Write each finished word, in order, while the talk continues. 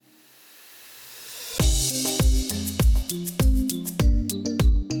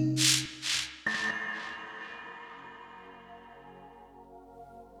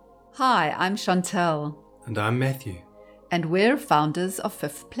Hi, I'm Chantel. And I'm Matthew. And we're founders of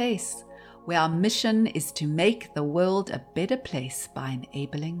Fifth Place, where our mission is to make the world a better place by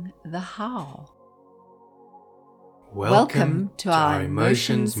enabling the how. Welcome to our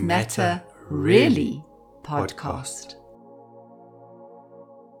Emotions Matter Really podcast.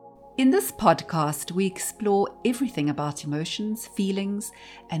 In this podcast, we explore everything about emotions, feelings,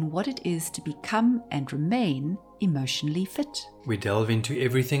 and what it is to become and remain emotionally fit. We delve into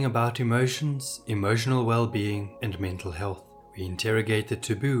everything about emotions, emotional well-being, and mental health. We interrogate the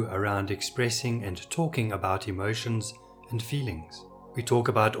taboo around expressing and talking about emotions and feelings. We talk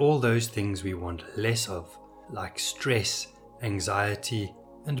about all those things we want less of, like stress, anxiety,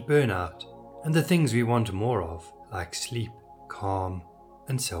 and burnout, and the things we want more of, like sleep, calm,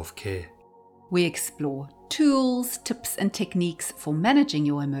 and self-care. We explore tools, tips, and techniques for managing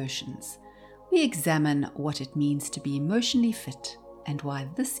your emotions. We examine what it means to be emotionally fit and why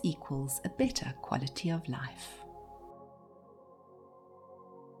this equals a better quality of life.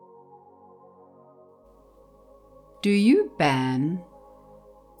 Do you ban?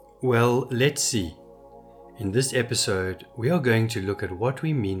 Well, let's see. In this episode, we are going to look at what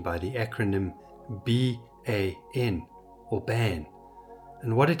we mean by the acronym BAN, or BAN,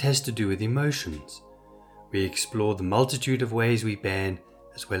 and what it has to do with emotions. We explore the multitude of ways we ban,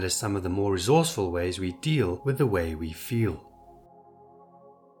 as well as some of the more resourceful ways we deal with the way we feel.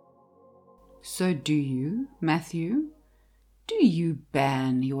 So do you, Matthew? Do you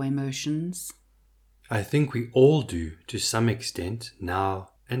ban your emotions? I think we all do to some extent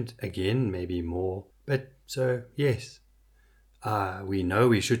now and again, maybe more. But so, yes. We know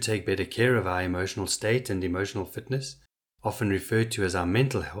we should take better care of our emotional state and emotional fitness, often referred to as our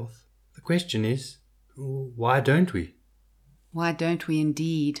mental health. The question is, why don't we? Why don't we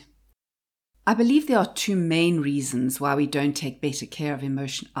indeed? I believe there are two main reasons why we don't take better care of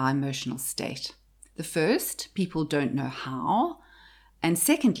our emotional state. The first, people don't know how, and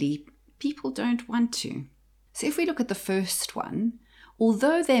secondly, people don't want to. So if we look at the first one,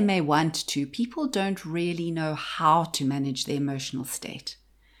 although they may want to, people don't really know how to manage their emotional state.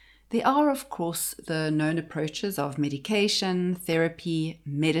 There are, of course, the known approaches of medication, therapy,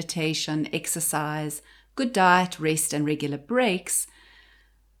 meditation, exercise, good diet, rest, and regular breaks.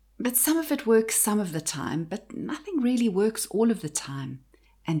 But some of it works some of the time, but nothing really works all of the time.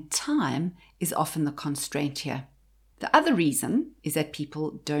 And time is often the constraint here. The other reason is that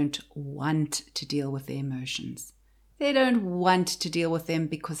people don't want to deal with their emotions. They don't want to deal with them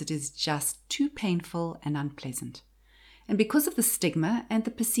because it is just too painful and unpleasant. And because of the stigma and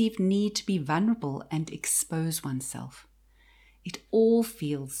the perceived need to be vulnerable and expose oneself. It all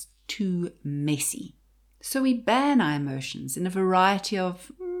feels too messy. So we ban our emotions in a variety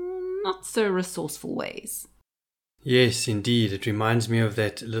of not so resourceful ways. Yes, indeed. It reminds me of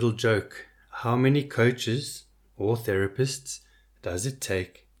that little joke. How many coaches or therapists does it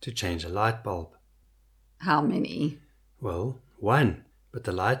take to change a light bulb? How many? Well, one. But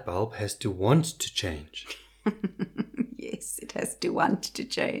the light bulb has to want to change. Yes, it has to want to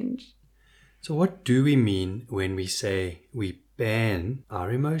change. So what do we mean when we say we ban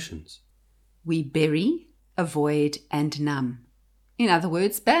our emotions? We bury, avoid, and numb. In other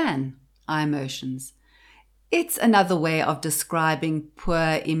words, ban our emotions. It's another way of describing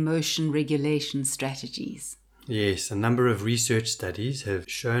poor emotion regulation strategies. Yes, a number of research studies have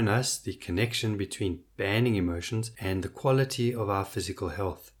shown us the connection between banning emotions and the quality of our physical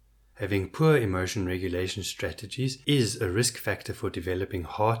health. Having poor emotion regulation strategies is a risk factor for developing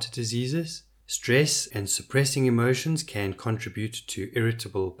heart diseases. Stress and suppressing emotions can contribute to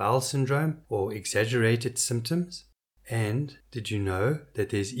irritable bowel syndrome or exaggerated symptoms. And did you know that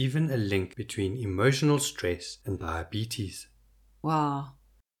there's even a link between emotional stress and diabetes? Wow.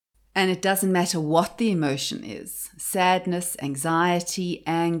 And it doesn't matter what the emotion is. Sadness, anxiety,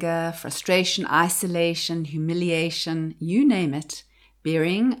 anger, frustration, isolation, humiliation, you name it.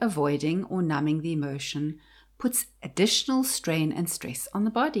 Burying, avoiding, or numbing the emotion puts additional strain and stress on the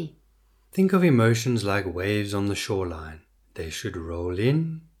body. Think of emotions like waves on the shoreline. They should roll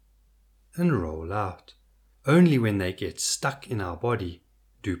in and roll out. Only when they get stuck in our body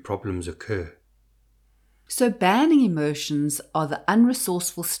do problems occur. So banning emotions are the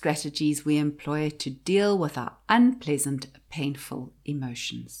unresourceful strategies we employ to deal with our unpleasant, painful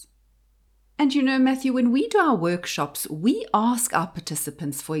emotions. And you know, Matthew, when we do our workshops, we ask our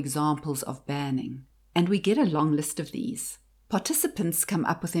participants for examples of banning, and we get a long list of these. Participants come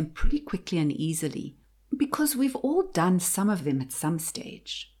up with them pretty quickly and easily because we've all done some of them at some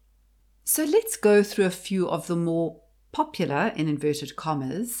stage. So let's go through a few of the more popular, in inverted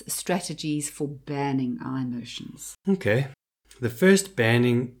commas, strategies for banning our emotions. Okay, The first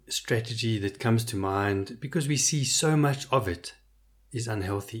banning strategy that comes to mind, because we see so much of it, is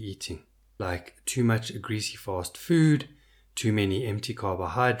unhealthy eating, like too much greasy fast food, too many empty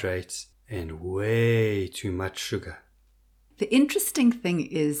carbohydrates, and way too much sugar. The interesting thing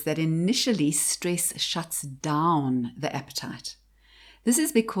is that initially stress shuts down the appetite. This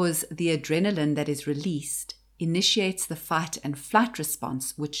is because the adrenaline that is released initiates the fight and flight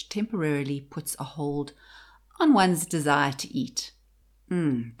response, which temporarily puts a hold on one's desire to eat.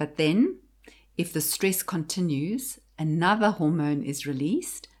 But then, if the stress continues, another hormone is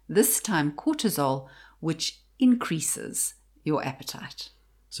released, this time cortisol, which increases your appetite.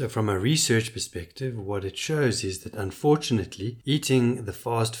 So from a research perspective, what it shows is that unfortunately, eating the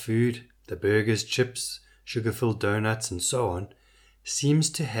fast food, the burgers, chips, sugar-filled donuts, and so on,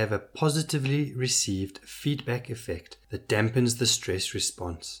 seems to have a positively received feedback effect that dampens the stress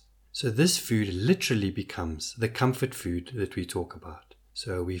response. So this food literally becomes the comfort food that we talk about.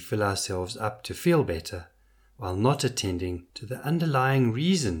 So we fill ourselves up to feel better while not attending to the underlying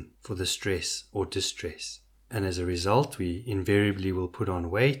reason for the stress or distress. And as a result, we invariably will put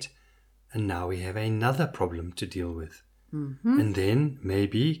on weight, and now we have another problem to deal with. And then,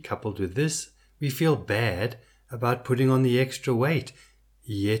 maybe, coupled with this, we feel bad about putting on the extra weight.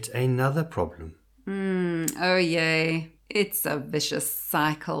 Yet another problem. Oh yay, it's a vicious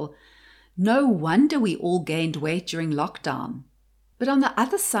cycle. No wonder we all gained weight during lockdown. But on the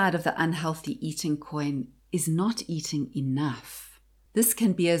other side of the unhealthy eating coin is not eating enough. This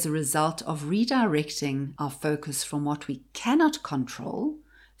can be as a result of redirecting our focus from what we cannot control,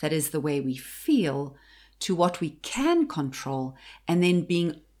 that is the way we feel, to what we can control, and then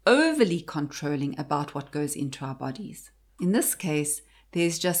being overly controlling about what goes into our bodies. In this case,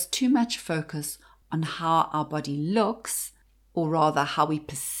 there's just too much focus on how our body looks, or rather how we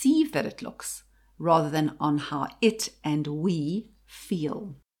perceive that it looks, rather than on how it and we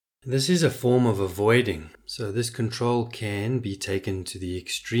feel. This is a form of avoiding. So this control can be taken to the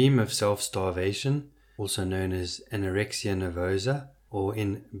extreme of self-starvation, also known as anorexia nervosa, or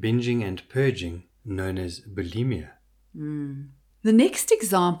in binging and purging, known as bulimia. The next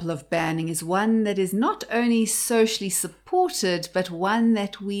example of banning is one that is not only socially supported, but one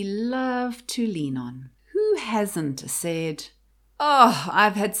that we love to lean on. Who hasn't said, "Oh,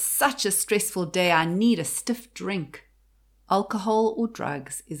 I've had such a stressful day, I need a stiff drink"? Alcohol or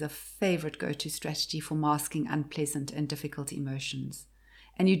drugs is a favorite go-to strategy for masking unpleasant and difficult emotions.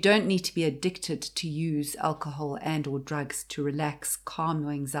 And you don't need to be addicted to use alcohol and or drugs to relax, calm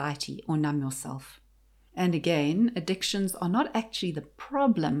your anxiety, or numb yourself. And again, addictions are not actually the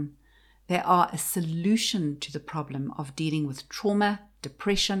problem. They are a solution to the problem of dealing with trauma,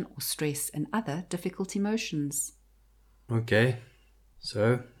 depression, or stress, and other difficult emotions. Okay,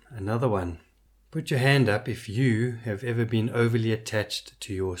 so another one. Put your hand up if you have ever been overly attached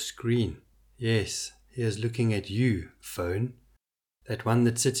to your screen. Yes, here's looking at you, phone. That one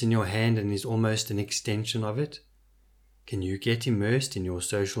that sits in your hand and is almost an extension of it. Can you get immersed in your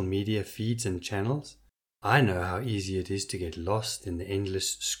social media feeds and channels? I know how easy it is to get lost in the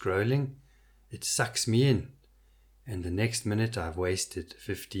endless scrolling. It sucks me in. And the next minute I've wasted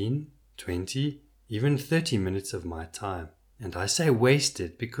 15, 20, even 30 minutes of my time. And I say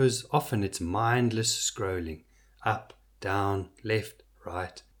wasted because often it's mindless scrolling, up, down, left,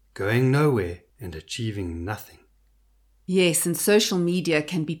 right, going nowhere and achieving nothing. Yes, and social media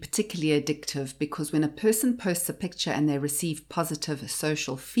can be particularly addictive because when a person posts a picture and they receive positive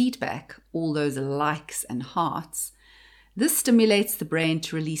social feedback, all those likes and hearts, this stimulates the brain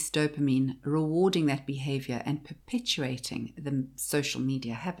to release dopamine, rewarding that behavior and perpetuating the social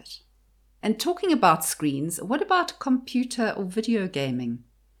media habit. And talking about screens, what about computer or video gaming?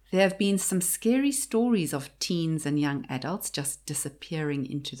 There have been some scary stories of teens and young adults just disappearing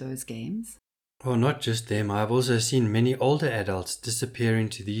into those games. Oh, not just them. I've also seen many older adults disappear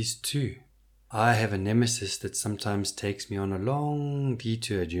into these too. I have a nemesis that sometimes takes me on a long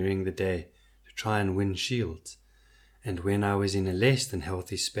detour during the day to try and win shields. And when I was in a less than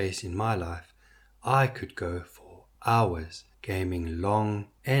healthy space in my life, I could go for hours gaming long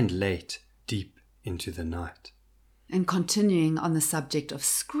and late, deep into the night. And continuing on the subject of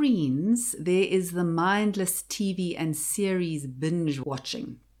screens, there is the mindless TV and series binge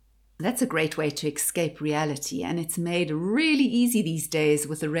watching. That's a great way to escape reality, and it's made really easy these days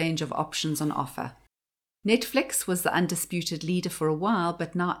with a range of options on offer. Netflix was the undisputed leader for a while,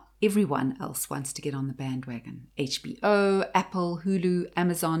 but now everyone else wants to get on the bandwagon. HBO, Apple, Hulu,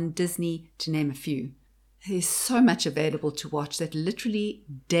 Amazon, Disney, to name a few. There's so much available to watch that literally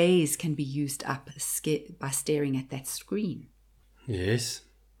days can be used up by staring at that screen. Yes,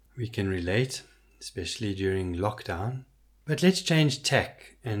 we can relate, especially during lockdown. But let's change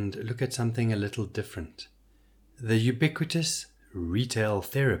tack and look at something a little different. The ubiquitous retail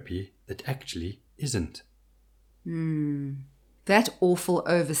therapy that actually isn't. That awful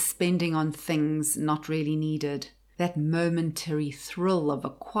overspending on things not really needed. That momentary thrill of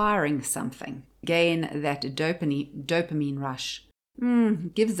acquiring something. Gain that dopamine rush.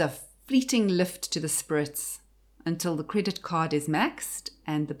 Gives a fleeting lift to the spirits until the credit card is maxed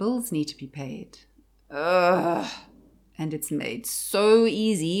and the bills need to be paid. Ugh. And it's made so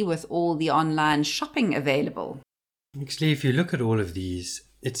easy with all the online shopping available. Actually, if you look at all of these,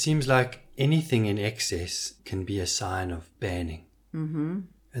 it seems like anything in excess can be a sign of banning. And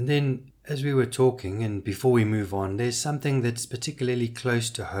then, as we were talking, and before we move on, there's something that's particularly close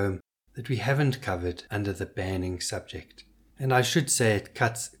to home that we haven't covered under the banning subject. And I should say it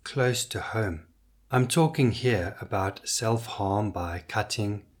cuts close to home. I'm talking here about self-harm by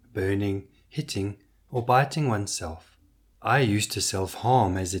cutting, burning, hitting, or biting oneself. I used to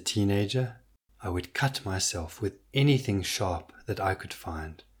self-harm as a teenager. I would cut myself with anything sharp that I could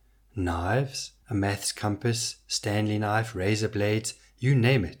find. Knives, a maths compass, Stanley knife, razor blades, you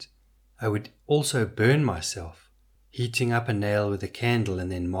name it. I would also burn myself, heating up a nail with a candle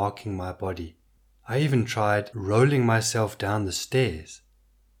and then marking my body. I even tried rolling myself down the stairs.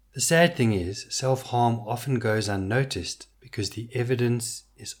 The sad thing is, self-harm often goes unnoticed because the evidence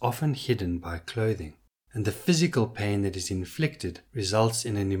is often hidden by clothing, and the physical pain that is inflicted results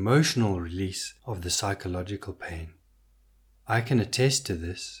in an emotional release of the psychological pain. I can attest to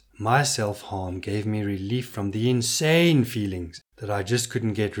this. My self-harm gave me relief from the insane feelings that I just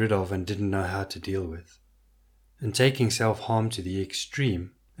couldn't get rid of and didn't know how to deal with. And taking self-harm to the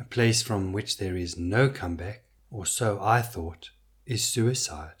extreme, a place from which there is no comeback, or so I thought, is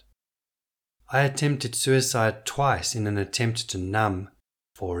suicide. I attempted suicide twice in an attempt to numb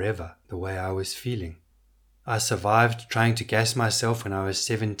forever the way I was feeling. I survived trying to gas myself when I was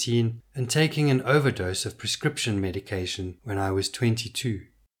 17 and taking an overdose of prescription medication when I was 22.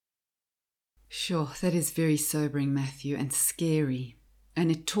 Sure, that is very sobering, Matthew, and scary. And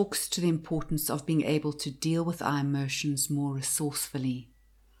it talks to the importance of being able to deal with our emotions more resourcefully.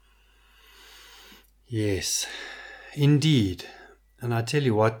 Yes, indeed. And I tell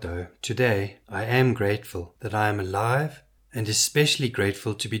you what though, today I am grateful that I am alive and especially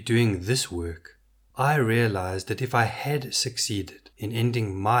grateful to be doing this work. I realized that if I had succeeded in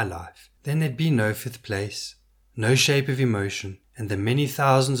ending my life, then there'd be no fifth place, no shape of emotion, and the many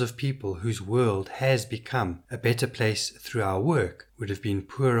thousands of people whose world has become a better place through our work would have been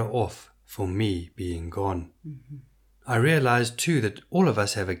poorer off for me being gone. I realized too that all of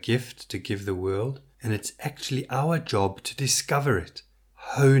us have a gift to give the world, and it's actually our job to discover it,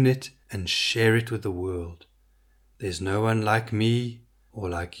 hone it, and share it with the world. There's no one like me, or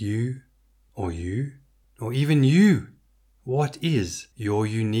like you, or even you. What is your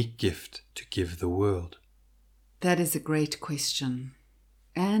unique gift to give the world? That is a great question,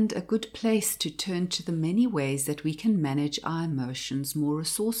 and a good place to turn to the many ways that we can manage our emotions more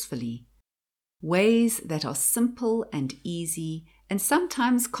resourcefully. Ways that are simple and easy, and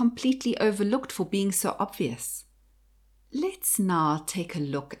sometimes completely overlooked for being so obvious. Let's now take a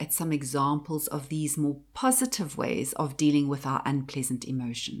look at some examples of these more positive ways of dealing with our unpleasant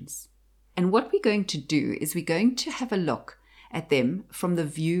emotions. And what we're going to do is we're going to have a look at them from the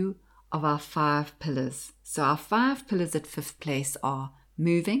view of our 5 pillars. So our 5 pillars at 5th place are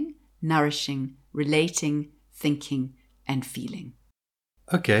moving, nourishing, relating, thinking, and feeling.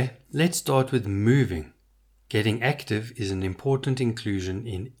 Okay, let's start with moving. Getting active is an important inclusion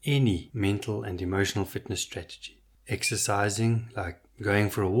in any mental and emotional fitness strategy. Exercising, like going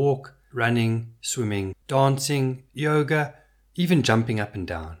for a walk, running, swimming, dancing, yoga, even jumping up and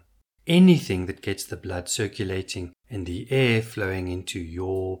down. Anything that gets the blood circulating and the air flowing into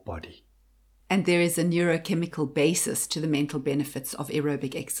your body. And there is a neurochemical basis to the mental benefits of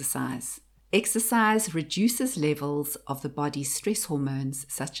aerobic exercise. Exercise reduces levels of the body's stress hormones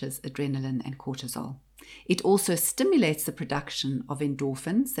such as adrenaline and cortisol. It also stimulates the production of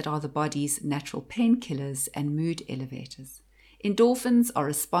endorphins that are the body's natural painkillers and mood elevators. Endorphins are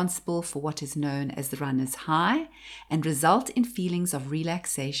responsible for what is known as the runner's high and result in feelings of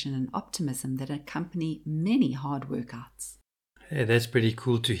relaxation and optimism that accompany many hard workouts. Hey, that's pretty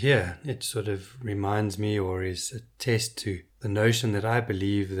cool to hear. It sort of reminds me, or is a test to the notion that I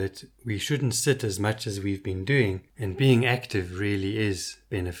believe that we shouldn't sit as much as we've been doing, and being active really is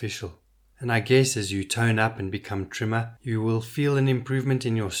beneficial. And I guess as you tone up and become trimmer, you will feel an improvement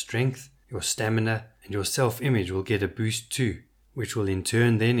in your strength, your stamina, and your self-image will get a boost too, which will in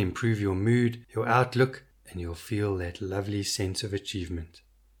turn then improve your mood, your outlook, and you'll feel that lovely sense of achievement.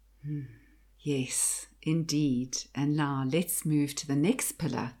 Yes, Indeed. And now let's move to the next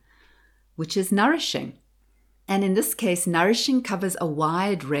pillar, which is nourishing. And in this case, nourishing covers a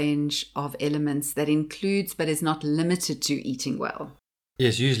wide range of elements that includes but is not limited to eating well.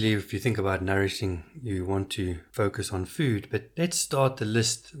 Yes, usually if you think about nourishing, you want to focus on food, but let's start the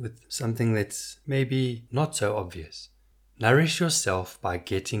list with something that's maybe not so obvious. Nourish yourself by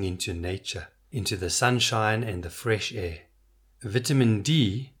getting into nature, into the sunshine and the fresh air. Vitamin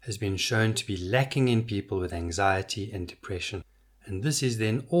D has been shown to be lacking in people with anxiety and depression, and this is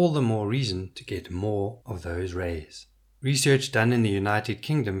then all the more reason to get more of those rays. Research done in the United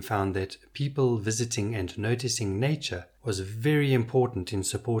Kingdom found that people visiting and noticing nature was very important in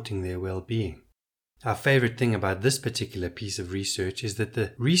supporting their well-being. Our favorite thing about this particular piece of research is that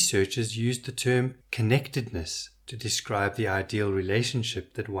the researchers used the term connectedness to describe the ideal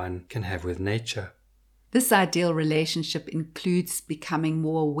relationship that one can have with nature. This ideal relationship includes becoming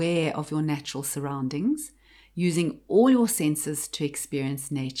more aware of your natural surroundings, using all your senses to experience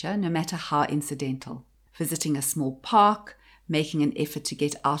nature, no matter how incidental. Visiting a small park, making an effort to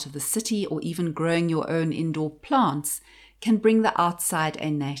get out of the city, or even growing your own indoor plants can bring the outside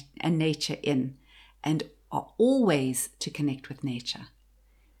and nature in, and are all ways to connect with nature.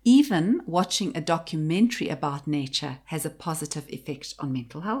 Even watching a documentary about nature has a positive effect on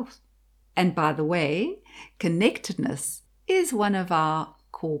mental health. And by the way, connectedness is one of our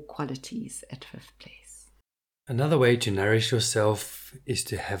core qualities at Fifth Place. Another way to nourish yourself is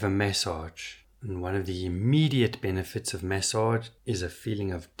to have a massage. And one of the immediate benefits of massage is a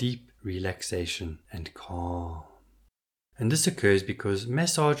feeling of deep relaxation and calm. And this occurs because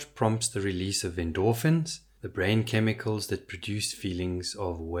massage prompts the release of endorphins, the brain chemicals that produce feelings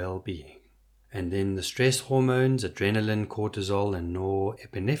of well-being. And then the stress hormones, adrenaline, cortisol, and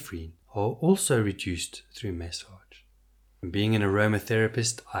norepinephrine are also reduced through massage. Being an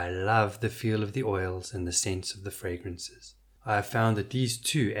aromatherapist, I love the feel of the oils and the sense of the fragrances. I have found that these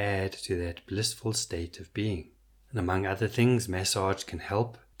too add to that blissful state of being. And among other things, massage can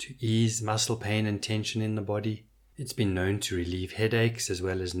help to ease muscle pain and tension in the body. It's been known to relieve headaches as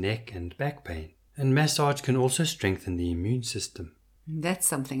well as neck and back pain. And massage can also strengthen the immune system. That's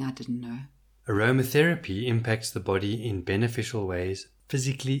something I didn't know. Aromatherapy impacts the body in beneficial ways,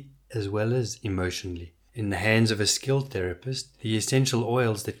 physically as well as emotionally. In the hands of a skilled therapist, the essential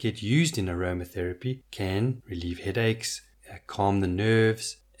oils that get used in aromatherapy can relieve headaches, calm the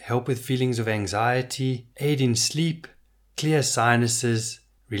nerves, help with feelings of anxiety, aid in sleep, clear sinuses,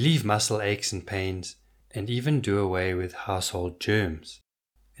 relieve muscle aches and pains, and even do away with household germs.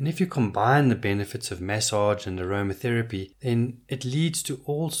 And if you combine the benefits of massage and aromatherapy, then it leads to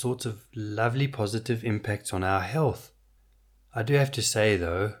all sorts of lovely positive impacts on our health. I do have to say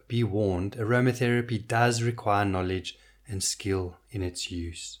though, be warned, aromatherapy does require knowledge and skill in its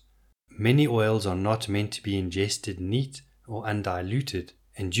use. Many oils are not meant to be ingested neat or undiluted,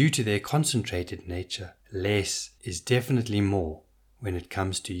 and due to their concentrated nature, less is definitely more when it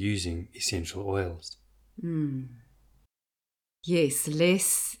comes to using essential oils. Yes,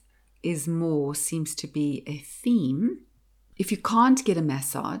 less is more seems to be a theme. If you can't get a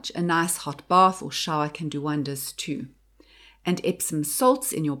massage, a nice hot bath or shower can do wonders too. And Epsom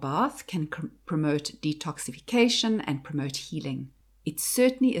salts in your bath can promote detoxification and promote healing. It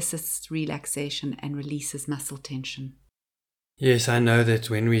certainly assists relaxation and releases muscle tension. Yes, I know that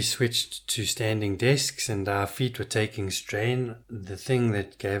when we switched to standing desks and our feet were taking strain, the thing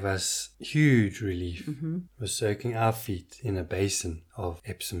that gave us huge relief was soaking our feet in a basin of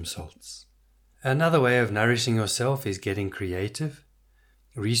Epsom salts. Another way of nourishing yourself is getting creative.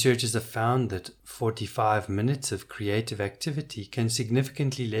 Researchers have found that 45 minutes of creative activity can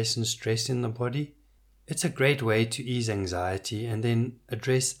significantly lessen stress in the body. It's a great way to ease anxiety and then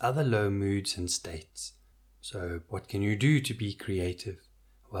address other low moods and states. So what can you do to be creative?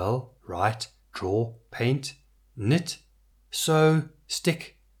 Well, write, draw, paint, knit, sew,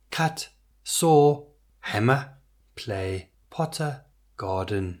 stick, cut, saw, hammer, play, potter,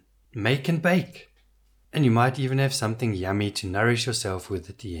 garden, make and bake. And you might even have something yummy to nourish yourself with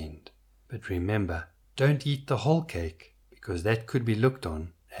at the end. But remember, don't eat the whole cake because that could be looked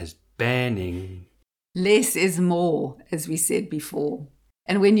on as banning. Less is more, as we said before.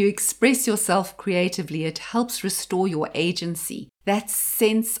 And when you express yourself creatively, it helps restore your agency, that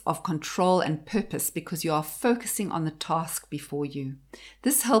sense of control and purpose, because you are focusing on the task before you.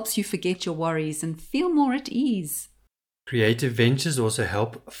 This helps you forget your worries and feel more at ease. Creative ventures also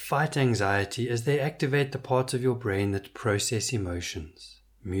help fight anxiety as they activate the parts of your brain that process emotions.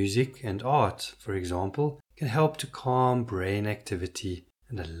 Music and art, for example, can help to calm brain activity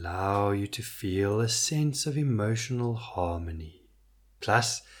and allow you to feel a sense of emotional harmony.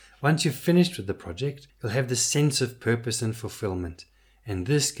 Plus, Once you've finished with the project, you'll have the sense of purpose and fulfillment, and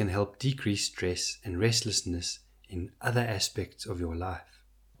this can help decrease stress and restlessness in other aspects of your life.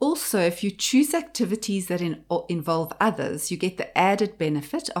 Also, if you choose activities that involve others, you get the added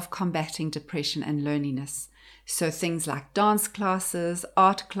benefit of combating depression and loneliness. So things like dance classes,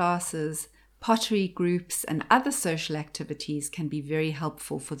 art classes, pottery groups, and other social activities can be very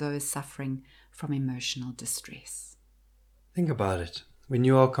helpful for those suffering from emotional distress. Think about it. When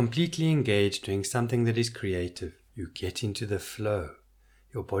you are completely engaged doing something that is creative, you get into the flow.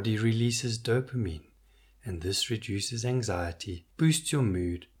 Your body releases dopamine, and this reduces anxiety, boosts your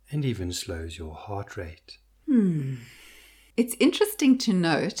mood, and even slows your heart rate. It's interesting to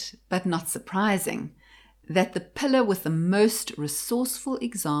note, but not surprising, that the pillar with the most resourceful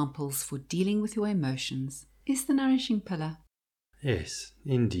examples for dealing with your emotions is the nourishing pillar. Yes,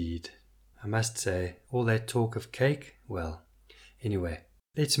 indeed. I must say, all that talk of cake, well, anyway,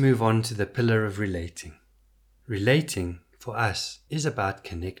 let's move on to the pillar of relating. Relating, for us, is about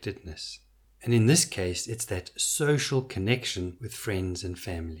connectedness. And in this case, it's that social connection with friends and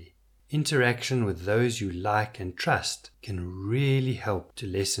family. Interaction with those you like and trust can really help to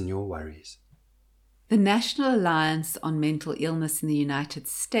lessen your worries. The National Alliance on Mental Illness in the United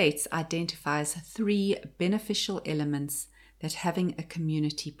States identifies 3 beneficial elements that having a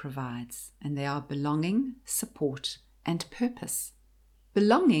community provides, and they are belonging, support, and purpose.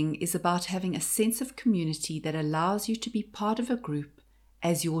 Belonging is about having a sense of community that allows you to be part of a group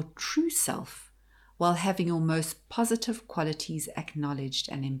as your true self, while having your most positive qualities acknowledged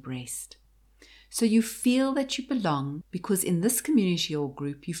and embraced. So you feel that you belong because in this community or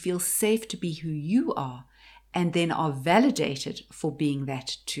group you feel safe to be who you are and then are validated for being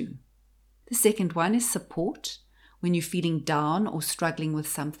that too. The second one is support. When you're feeling down or struggling with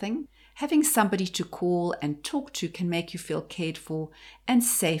something, having somebody to call and talk to can make you feel cared for and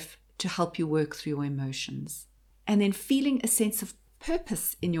safe to help you work through your emotions. And then feeling a sense of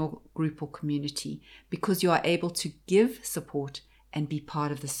purpose in your group or community because you are able to give support and be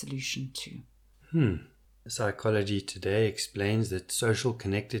part of the solution too. Psychology Today explains that social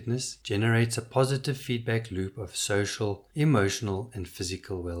connectedness generates a positive feedback loop of social, emotional, and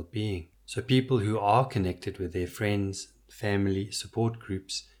physical well-being. So people who are connected with their friends, family, support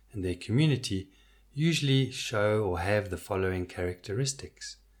groups, and their community usually show or have the following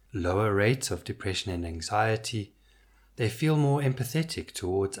characteristics: lower rates of depression and anxiety. They feel more empathetic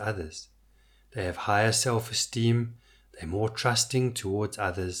towards others. They have higher self-esteem. They're more trusting towards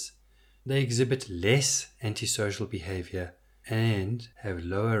others. They exhibit less antisocial behavior and have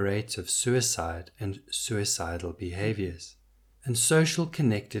lower rates of suicide and suicidal behaviors. And social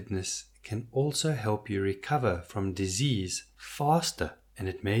connectedness can also help you recover from disease faster, and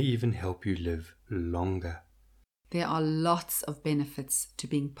it may even help you live longer. There are lots of benefits to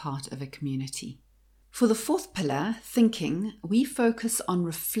being part of a community. For the 4th pillar, thinking, we focus on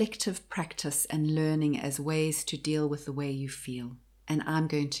reflective practice and learning as ways to deal with the way you feel. And I'm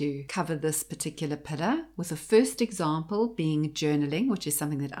going to cover this particular pillar with the first example being journaling, which is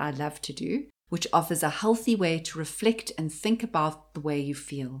something that I love to do, which offers a healthy way to reflect and think about the way you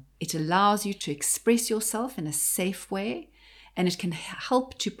feel. It allows you to express yourself in a safe way, and it can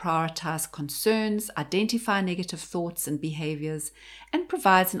help to prioritize concerns, identify negative thoughts and behaviors, and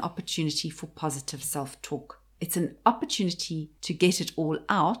provides an opportunity for positive self-talk. It's an opportunity to get it all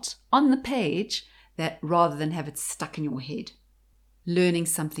out on the page rather than have it stuck in your head. Learning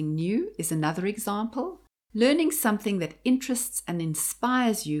something new is another example. Learning something that interests and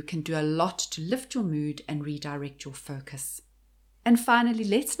inspires you can do a lot to lift your mood and redirect your focus. And finally,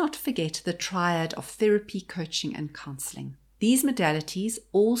 let's not forget the triad of therapy, coaching, and counseling. These modalities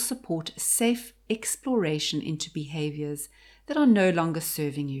all support safe exploration into behaviors that are no longer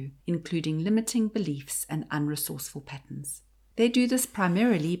serving you, including limiting beliefs and unresourceful patterns. They do this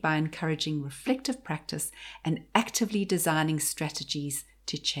primarily by encouraging reflective practice and actively designing strategies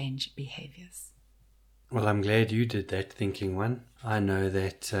to change behaviors. Well, I'm glad you did that thinking one. I know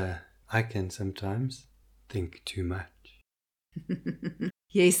that I can sometimes think too much.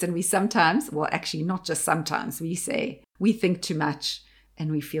 Yes, and we sometimes, well, actually not just sometimes, we say we think too much and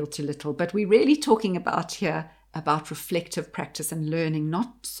we feel too little. But we're really talking about here about reflective practice and learning,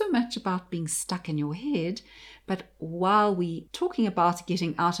 not so much about being stuck in your head, but while we're talking about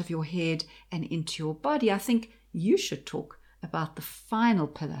getting out of your head and into your body, I think you should talk about the final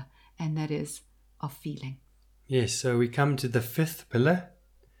pillar, and that is of feeling. Yes, so we come to the 5th pillar,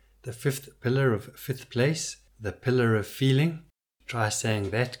 the 5th pillar of 5th place, the pillar of feeling. Try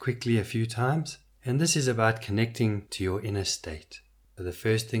saying that quickly a few times. And this is about connecting to your inner state. So the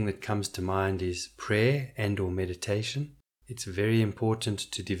first thing that comes to mind is prayer and or meditation. it's very important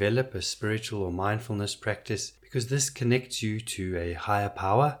to develop a spiritual or mindfulness practice because this connects you to a higher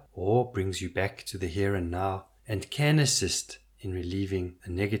power or brings you back to the here and now and can assist in relieving a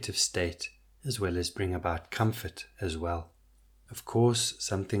negative state as well as bring about comfort as well. Of course,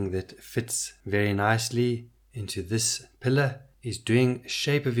 something that fits very nicely into this pillar is doing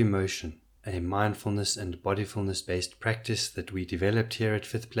Shape of Emotion, a mindfulness and bodyfulness based practice that we developed here at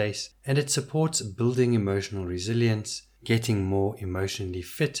Fifth Place, and it supports building emotional resilience, getting more emotionally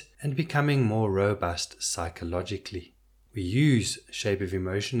fit, and becoming more robust psychologically. We use Shape of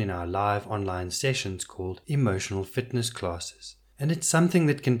Emotion in our live online sessions called emotional fitness classes, and it's something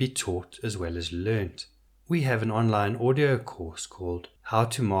that can be taught as well as learnt. We have an online audio course called How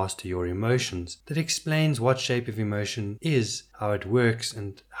to Master Your Emotions that explains what Shape of Emotion is, how it works,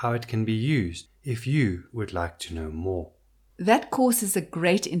 and how it can be used if you would like to know more. That course is a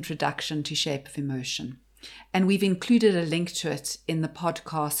great introduction to Shape of Emotion, and we've included a link to it in the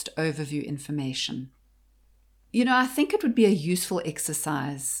podcast overview information. I think it would be a useful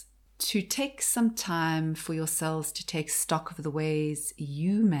exercise to take some time for yourselves to take stock of the ways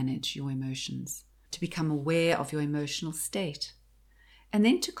you manage your emotions, to become aware of your emotional state, and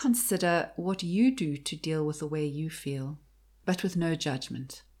then to consider what you do to deal with the way you feel, but with no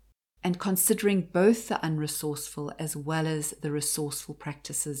judgment, and considering both the unresourceful as well as the resourceful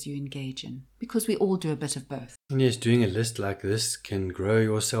practices you engage in, because we all do a bit of both. And yes, doing a list like this can grow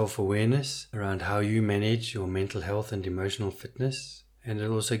your self-awareness around how you manage your mental health and emotional fitness, and it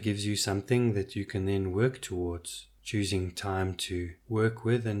also gives you something that you can then work towards, choosing time to work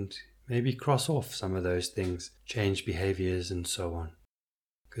with and maybe cross off some of those things, change behaviors and so on.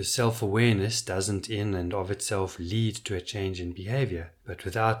 Because self-awareness doesn't in and of itself lead to a change in behavior, but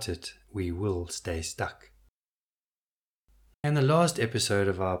without it, we will stay stuck. In the last episode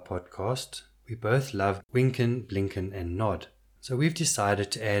of our podcast, we both love Winken, Blinken and Nod. So we've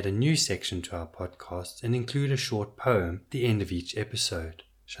decided to add a new section to our podcast and include a short poem at the end of each episode.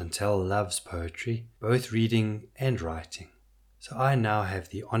 Chantel loves poetry, both reading and writing. So I now have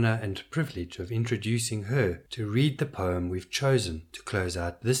the honor and privilege of introducing her to read the poem we've chosen to close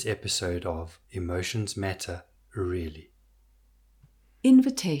out this episode of Emotions Matter, Really.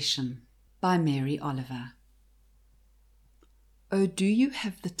 Invitation by Mary Oliver. Oh, do you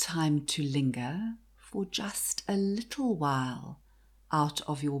have the time to linger for just a little while out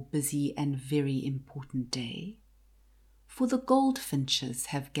of your busy and very important day? For the goldfinches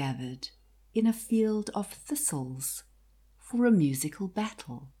have gathered in a field of thistles for a musical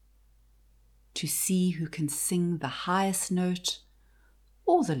battle, to see who can sing the highest note,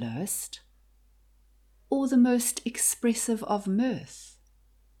 or the lowest, or the most expressive of mirth,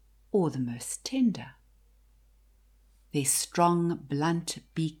 or the most tender. Their strong, blunt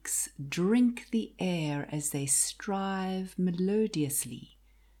beaks drink the air as they strive melodiously,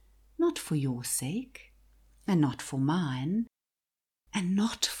 not for your sake, and not for mine, and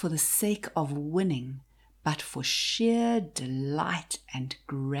not for the sake of winning, but for sheer delight and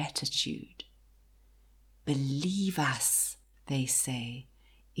gratitude. Believe us, they say,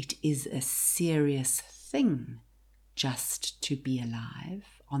 it is a serious thing just to be alive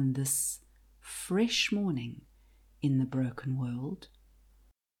on this fresh morning in the broken world.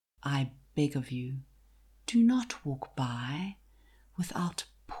 I beg of you, do not walk by without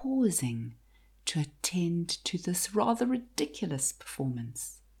pausing to attend to this rather ridiculous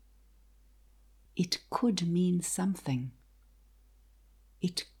performance. It could mean something.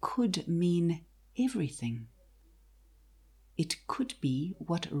 It could mean everything. It could be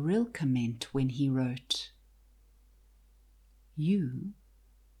what Rilke meant when he wrote, "You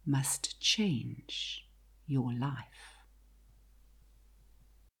must change your life."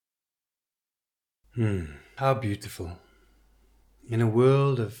 How beautiful. In a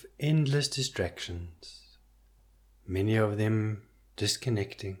world of endless distractions, many of them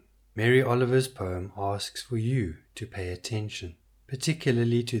disconnecting, Mary Oliver's poem asks for you to pay attention,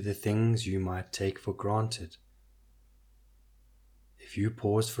 particularly to the things you might take for granted. If you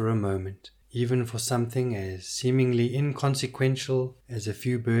pause for a moment, even for something as seemingly inconsequential as a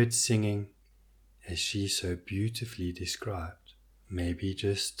few birds singing, as she so beautifully described, maybe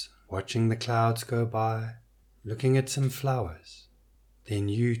just watching the clouds go by, looking at some flowers, then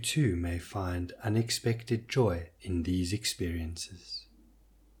you too may find unexpected joy in these experiences.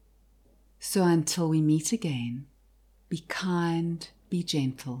 So until we meet again, be kind, be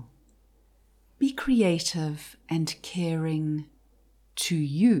gentle, be creative and caring to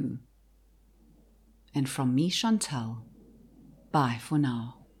you. And from me, Chantel, bye for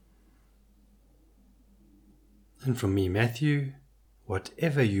now. And from me, Matthew,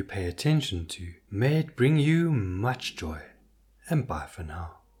 whatever you pay attention to, may it bring you much joy. and bye for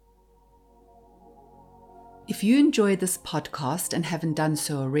now. If you enjoy this podcast and haven't done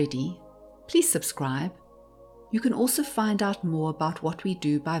so already, please subscribe. You can also find out more about what we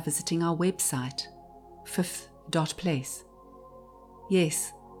do by visiting our website, fifth.place.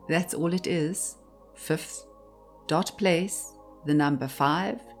 Yes, that's all it is, fifth.place, the number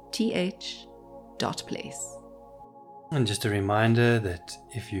 5th.place. And just a reminder that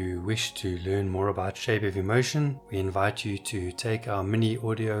if you wish to learn more about Shape of Emotion, we invite you to take our mini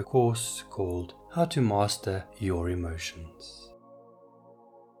audio course called How to Master Your Emotions.